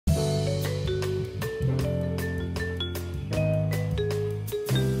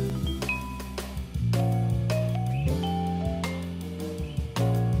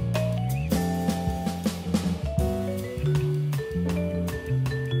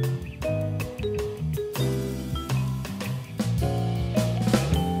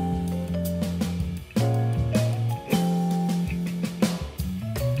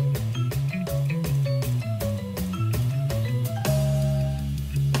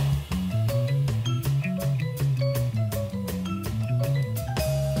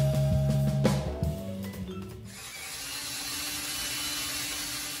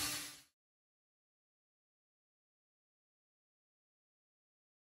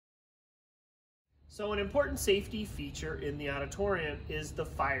So an important safety feature in the auditorium is the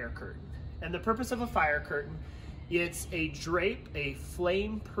fire curtain. And the purpose of a fire curtain, it's a drape, a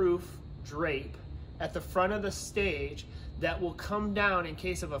flame-proof drape at the front of the stage that will come down in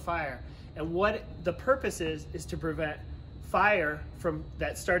case of a fire. And what the purpose is to prevent fire from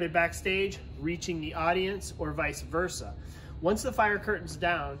that started backstage reaching the audience or vice versa. Once the fire curtain's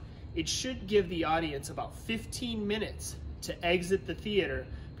down, it should give the audience about 15 minutes to exit the theater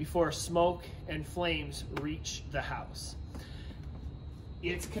before smoke and flames reach the house.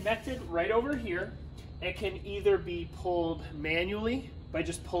 It's connected right over here. It can either be pulled manually by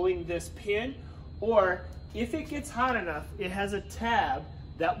just pulling this pin, or if it gets hot enough, it has a tab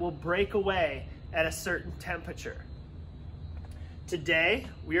that will break away at a certain temperature. Today,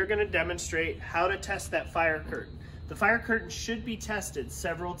 we are going to demonstrate how to test that fire curtain. The fire curtain should be tested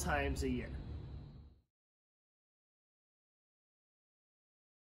several times a year.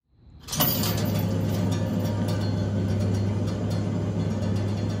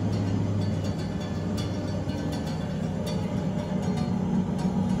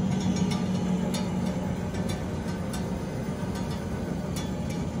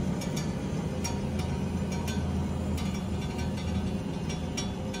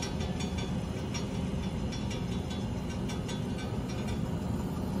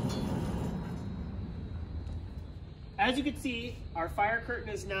 As you can see, our fire curtain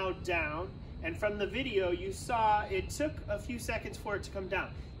is now down, and from the video you saw it took a few seconds for it to come down.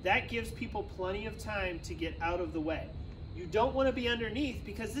 That gives people plenty of time to get out of the way. You don't want to be underneath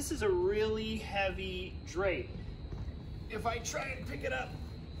because this is a really heavy drape. If I try and pick it up,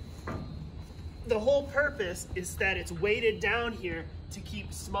 the whole purpose is that it's weighted down here to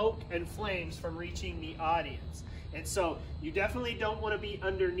keep smoke and flames from reaching the audience. And so you definitely don't want to be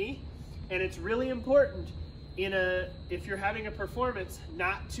underneath, and it's really important if you're having a performance,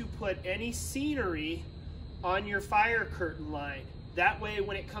 not to put any scenery on your fire curtain line. That way,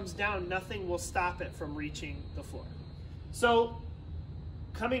 when it comes down, nothing will stop it from reaching the floor. So,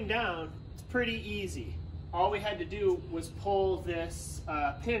 coming down, it's pretty easy. All we had to do was pull this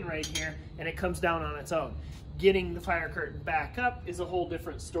pin right here, and it comes down on its own. Getting the fire curtain back up is a whole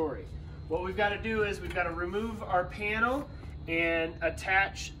different story. What we've got to do is we've got to remove our panel and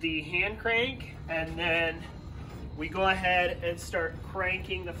attach the hand crank, and then we go ahead and start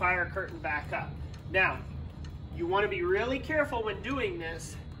cranking the fire curtain back up. Now, you want to be really careful when doing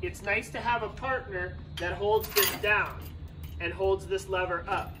this. It's nice to have a partner that holds this down and holds this lever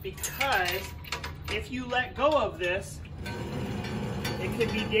up, because if you let go of this, it can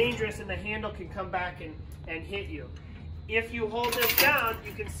be dangerous and the handle can come back and hit you. If you hold this down,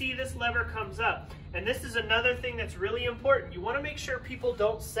 you can see this lever comes up. And this is another thing that's really important. You want to make sure people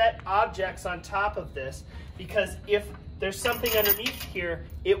don't set objects on top of this, because if there's something underneath here,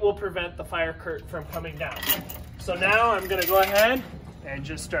 it will prevent the fire curtain from coming down. So now I'm going to go ahead and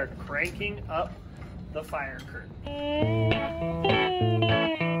just start cranking up the fire curtain.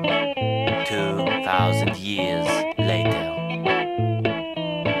 2,000 years later.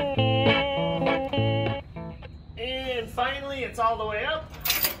 And finally, it's all the way up.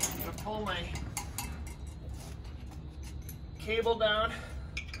 I'm going to pull my cable down,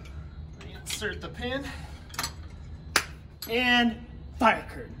 insert the pin, and fire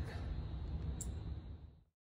curtain.